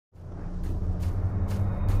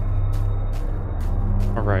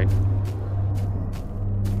Alright.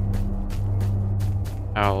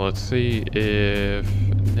 Now let's see if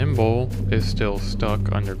Nimble is still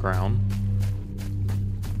stuck underground.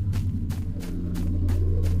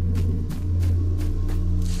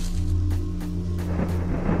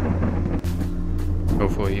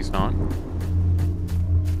 Hopefully he's not.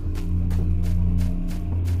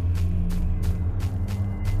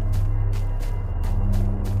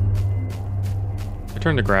 I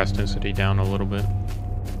turned the grass density down a little bit.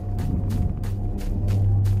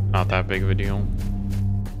 Not that big of a deal.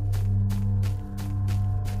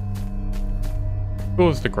 Cool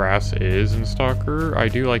as the grass is in Stalker, I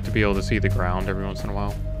do like to be able to see the ground every once in a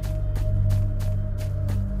while.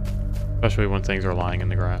 Especially when things are lying in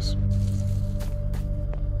the grass.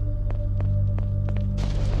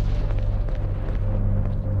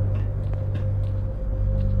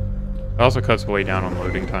 It also cuts way down on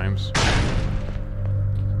loading times.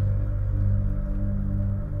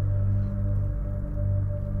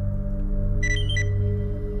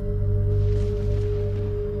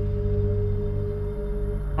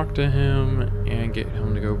 Talk to him and get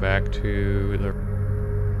him to go back to the...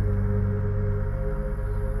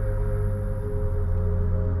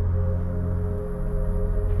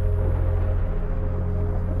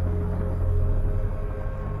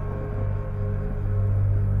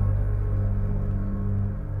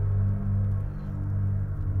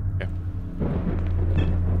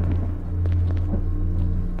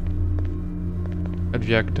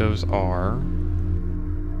 Objectives are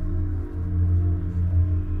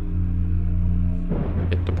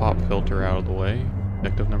get the pop filter out of the way.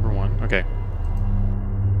 Objective number 1. Okay.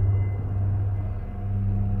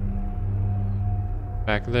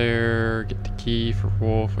 Back there, get the key for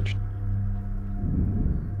Wolf, which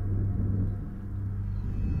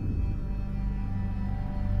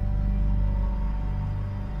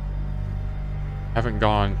haven't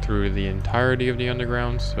gone through the entirety of the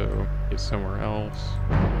underground, so get somewhere else.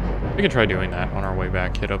 We can try doing that on our way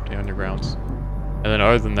back, hit up the undergrounds. And then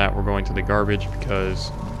other than that, we're going to the garbage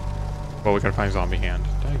because, well, we gotta find Zombie Hand.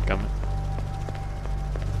 Dadgummit.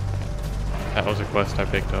 That was a quest I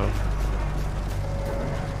picked up.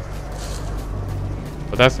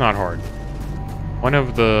 But that's not hard. One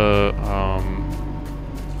of the,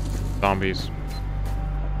 zombies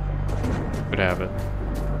would have it.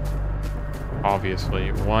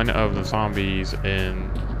 Obviously, one of the zombies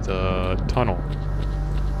in the tunnel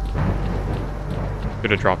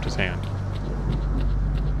could have dropped his hand.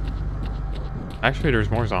 Actually,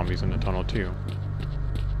 there's more zombies in the tunnel too.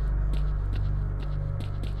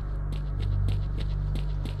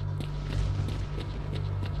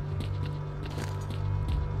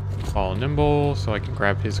 Follow Nimble so I can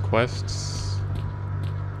grab his quests,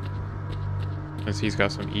 since he's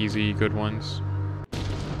got some easy good ones.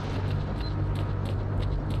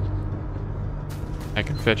 I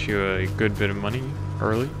can fetch you a good bit of money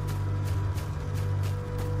early.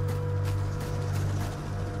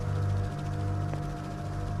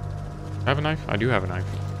 I have a knife? I do have a knife.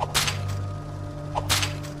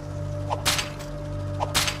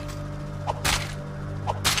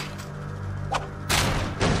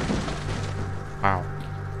 Wow.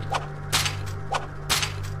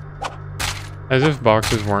 As if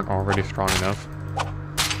boxes weren't already strong enough.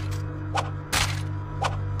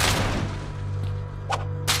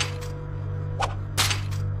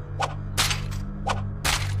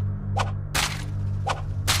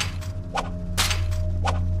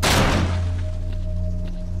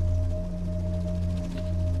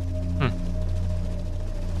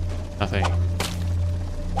 Nothing.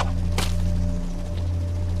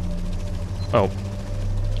 Oh.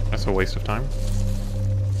 That's a waste of time.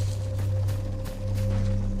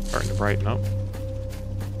 Starting to brighten up.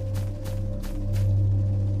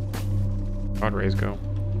 God rays go.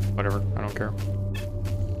 Whatever, I don't care.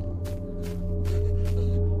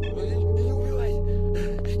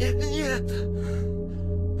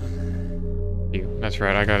 You. That's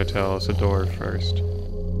right, I gotta tell Isidore first.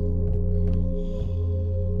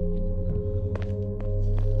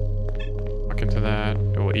 Walk into that,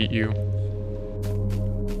 it will eat you.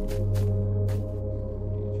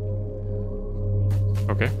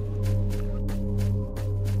 Okay.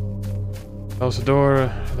 Tell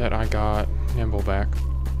Isidore that I got Nimble back.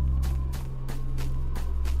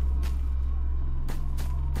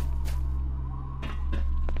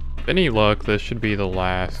 With any luck, this should be the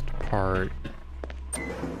last part.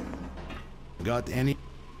 Got any?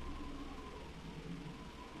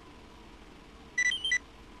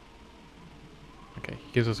 Okay,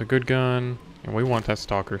 he gives us a good gun, and we want that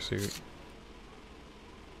stalker suit.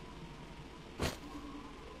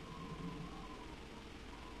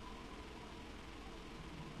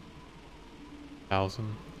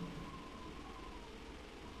 1,000.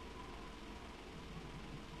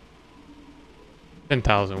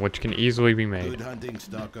 $10,000, which can easily be made. Good hunting,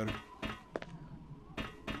 stalker.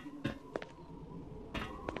 I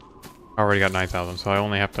already got 9,000, so I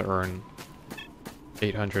only have to earn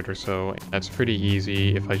 800 or so. That's pretty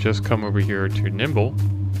easy if I just come over here to Nimble,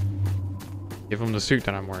 give him the suit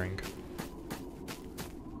that I'm wearing.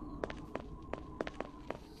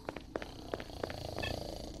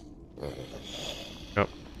 Yep.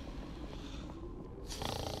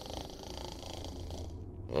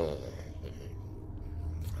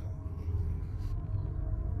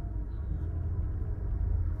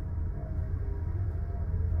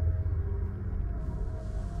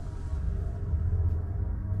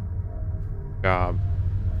 Job.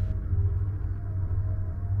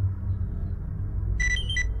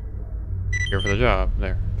 Here for the job.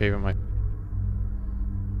 There. Gave him my...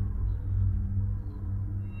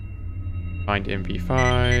 Find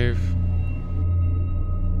MP5.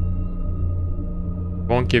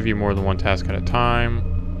 Won't give you more than one task at a time.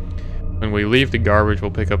 When we leave the garbage,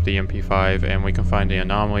 we'll pick up the MP5 and we can find the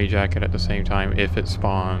anomaly jacket at the same time if it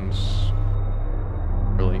spawns.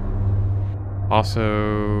 Really.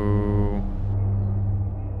 Also,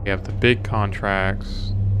 we have the big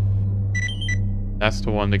contracts. That's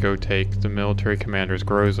the one to go take the military commander's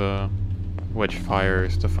Groza, which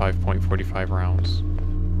fires the 5.45 rounds.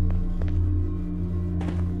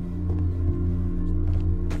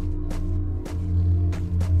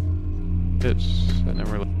 And then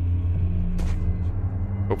we're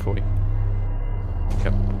hopefully.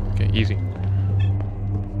 Yep. Okay, easy.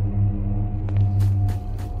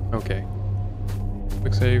 Okay.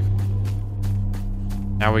 Quick save.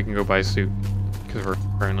 Now we can go buy a suit, because we're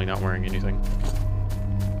currently not wearing anything.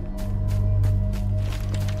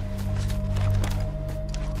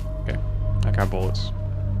 Okay, I got bullets.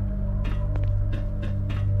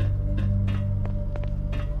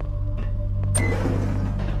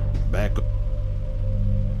 Back.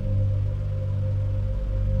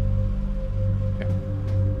 Okay.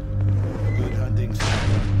 Good hunting,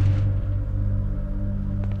 stalker.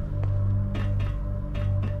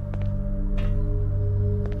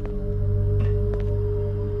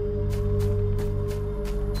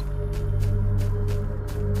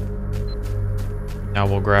 Now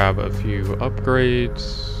we'll grab a few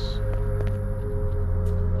upgrades.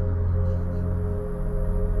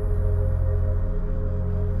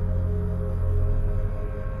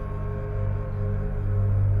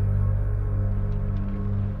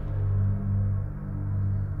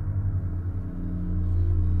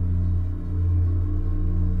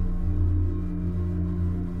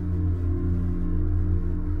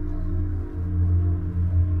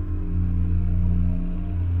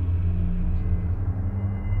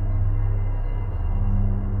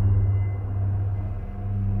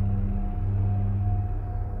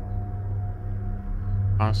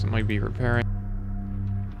 Constantly be repairing.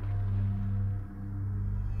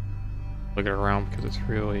 Look it around because it's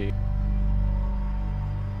really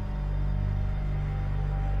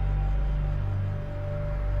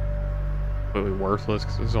completely worthless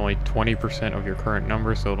because it's only 20% of your current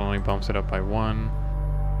number, so it only bumps it up by 1.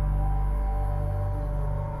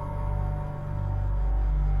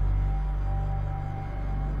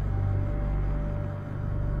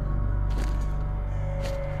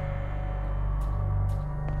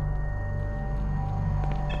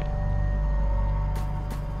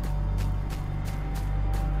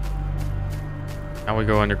 Now we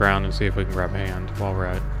go underground and see if we can grab a hand while we're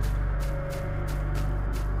at it.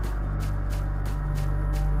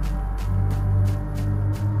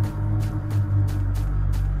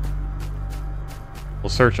 We'll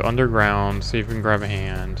search underground, see if we can grab a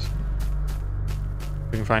hand.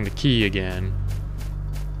 We can find the key again,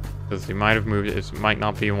 because they might have moved it. It might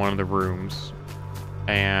not be in one of the rooms.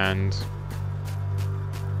 And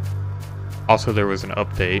also there was an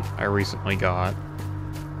update I recently got.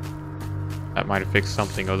 That might have fixed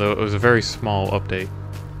something, although it was a very small update.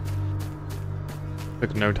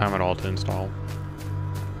 Took no time at all to install.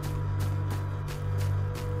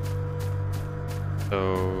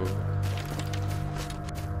 So...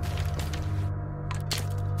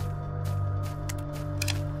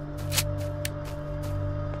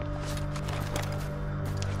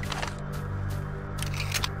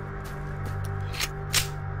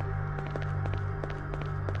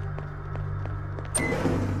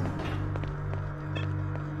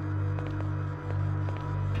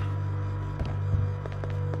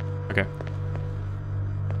 Okay.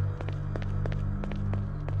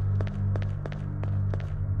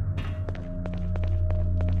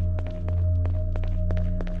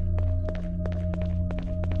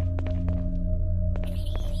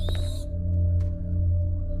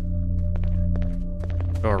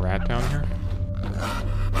 Throw a rat down here.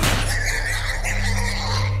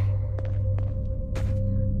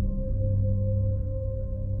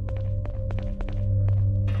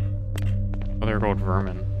 Oh, they're called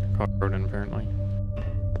vermin. Called rodent, apparently.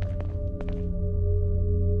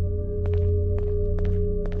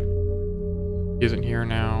 He isn't here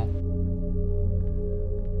now.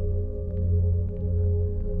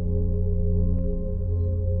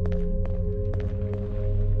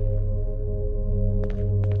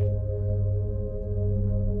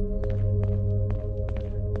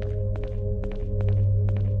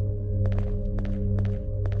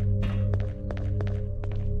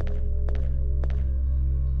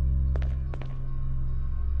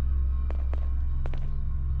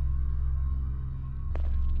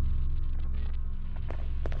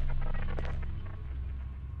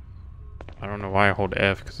 I don't know why I hold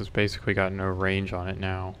F, because it's basically got no range on it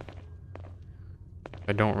now.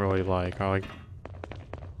 I don't really like. I like...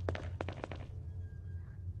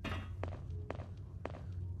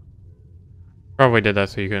 Probably did that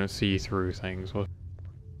so you couldn't see through things.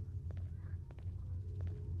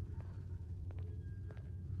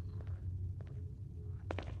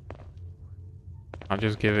 I'll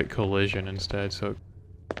just give it collision instead, so...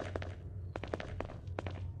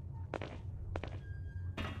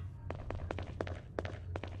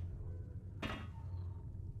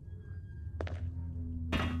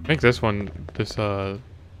 I think this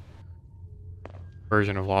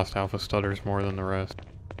version of Lost Alpha stutters more than the rest.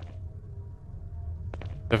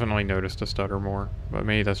 Definitely noticed a stutter more, but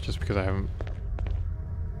maybe that's just because I haven't...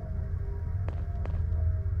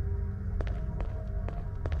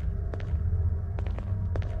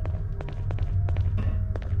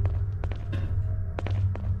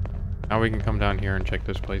 Now we can come down here and check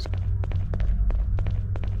this place.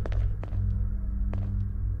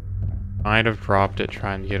 Might have dropped it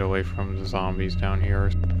trying to get away from the zombies down here.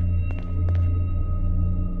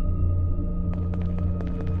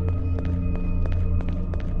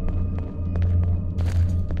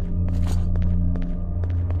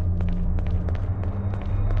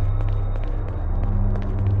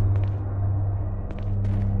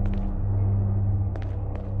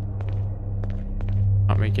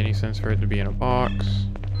 Not make any sense for it to be in a box.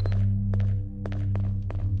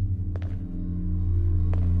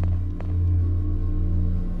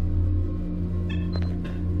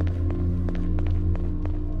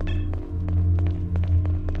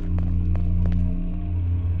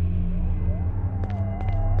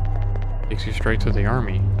 Takes you straight to the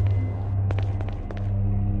army.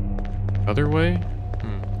 Other way?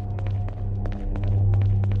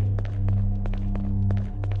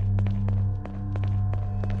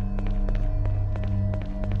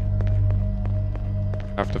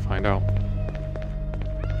 Have to find out.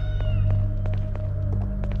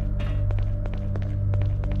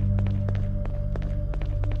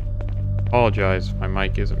 Apologize, my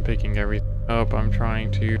mic isn't picking everything up. I'm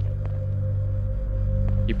trying to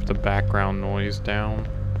keep the background noise down.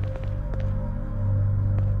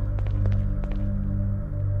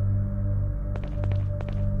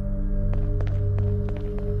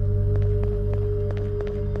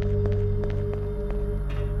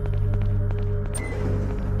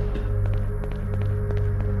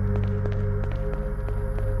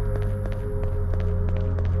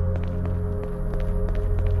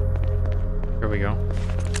 Here we go.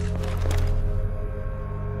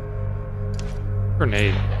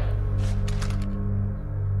 Grenade.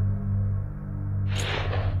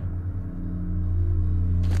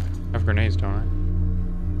 I have grenades, don't I?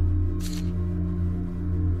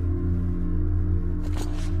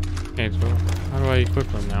 Okay, so how do I equip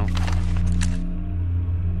them now?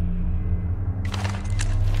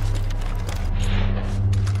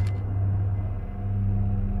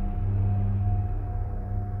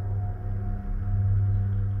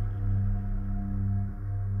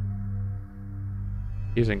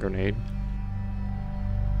 Using grenade.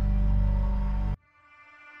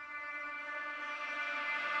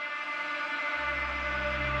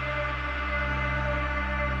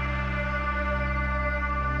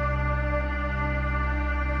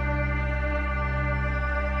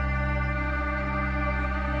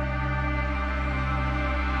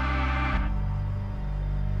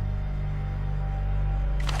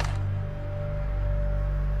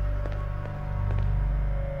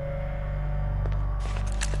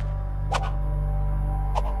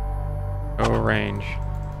 Oh, range.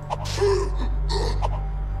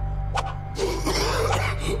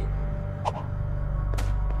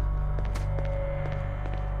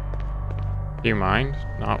 Do you mind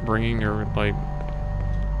not bringing your, like...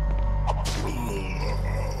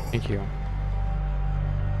 Thank you.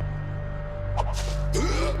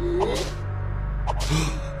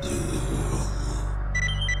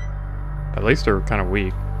 At least they're kind of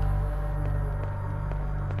weak.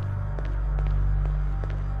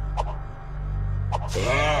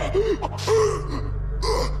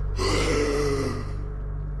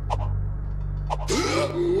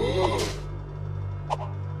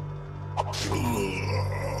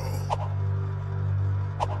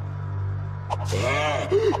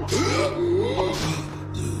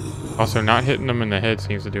 Also, not hitting them in the head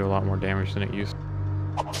seems to do a lot more damage than it used to.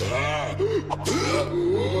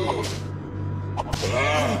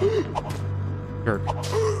 Jerk.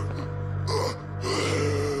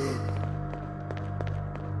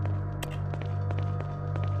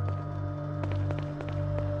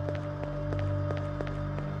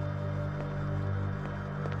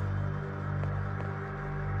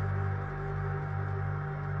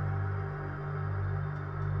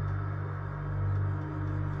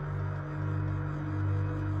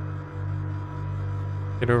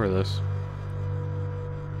 Get over this.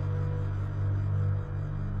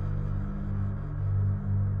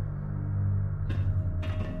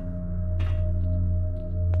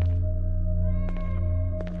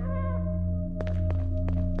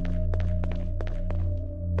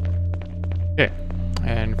 Okay,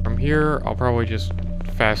 and from here I'll probably just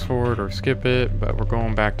fast forward or skip it, but we're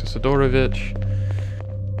going back to Sidorovich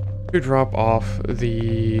to drop off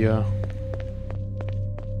the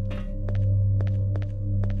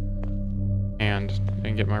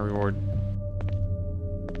and get my reward.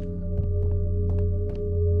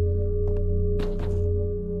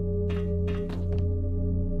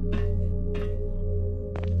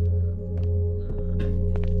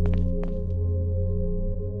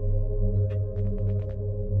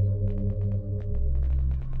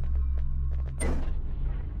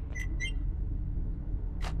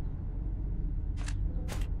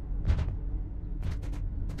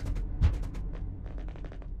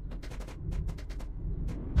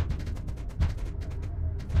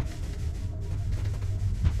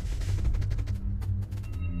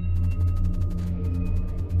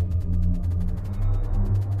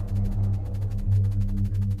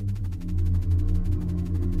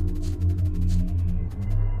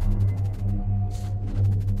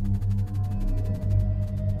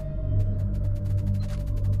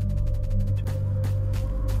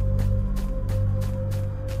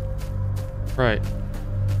 Right.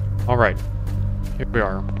 Alright. Here we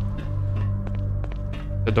are.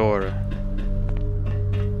 The door.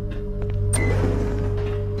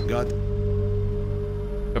 Got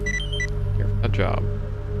Yep. Here for that job.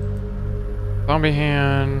 Zombie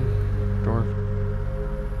hand. Door.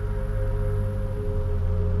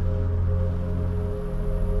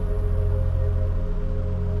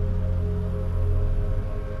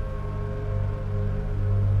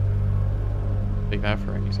 Take that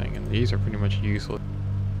for anything, and these are pretty much useless.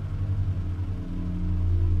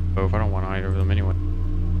 Oh, if I don't want to hide over them anyway.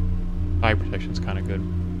 Eye protection's kind of good.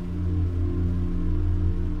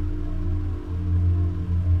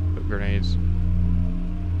 Put grenades.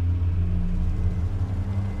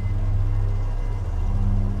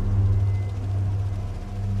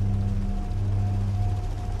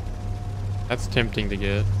 That's tempting to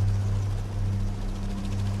get.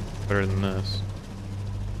 Better than this.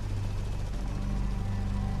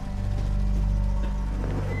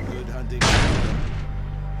 good hunting.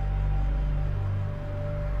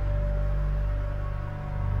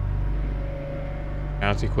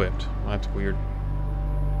 Now it's equipped. Well, that's weird.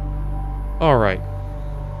 Alright.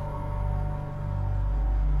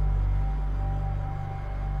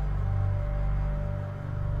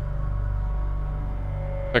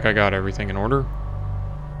 Like I got everything in order.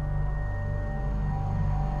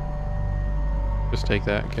 Just take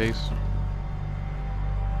that in case.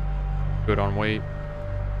 Do it on weight.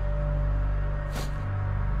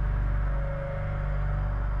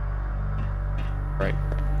 Right.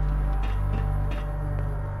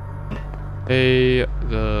 Pay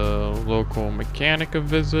the local mechanic a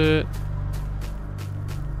visit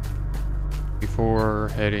before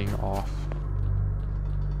heading off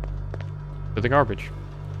to the garbage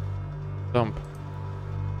dump.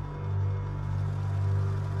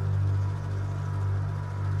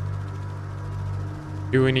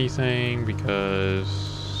 Do anything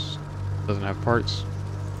because it doesn't have parts.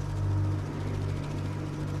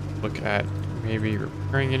 Look at maybe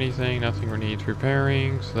repairing anything. Nothing needs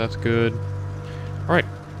repairing, so that's good. Alright,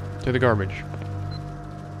 to the garbage.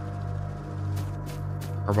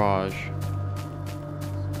 Garbage.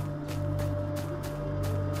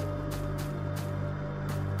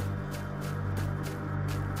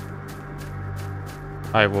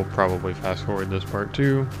 I will probably fast forward this part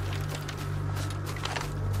too.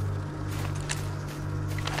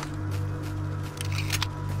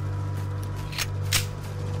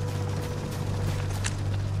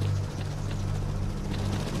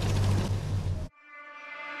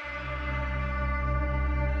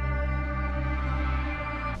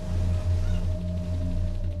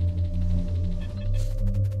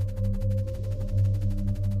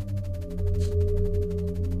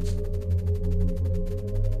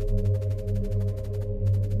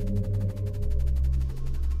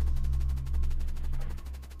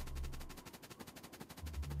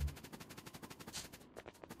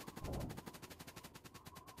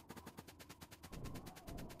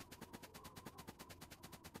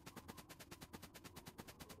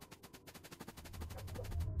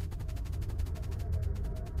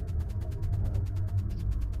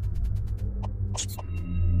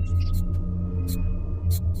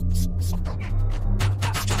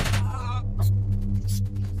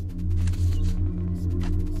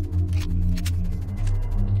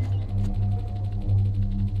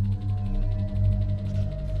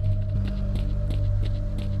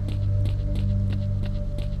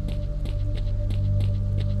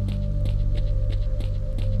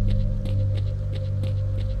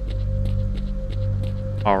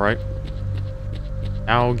 Alright.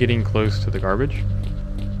 Now getting close to the garbage.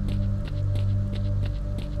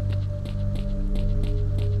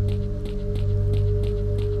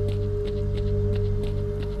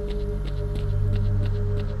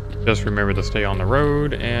 Just remember to stay on the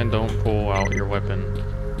road and don't pull out your weapon.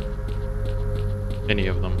 Any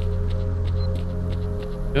of them.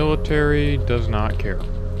 Military does not care.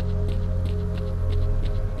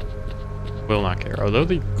 Will not care. Although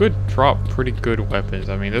they could drop pretty good weapons.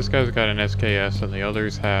 I mean, this guy's got an SKS and the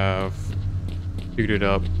others have suited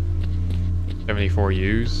up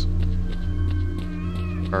 74Us.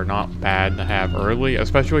 Are not bad to have early,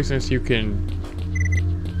 especially since you can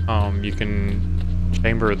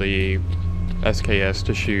chamber the SKS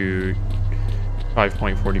to shoot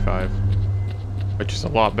 5.45, which is a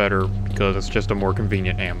lot better because it's just a more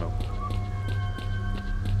convenient ammo.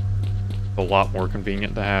 A lot more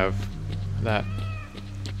convenient to have that.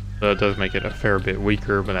 So it does make it a fair bit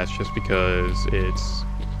weaker, but that's just because it's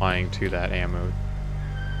applying to that ammo.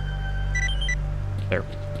 There.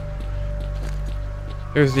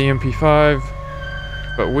 There's the MP5.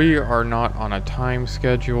 But we are not on a time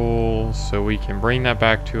schedule, so we can bring that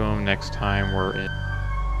back to them next time we're in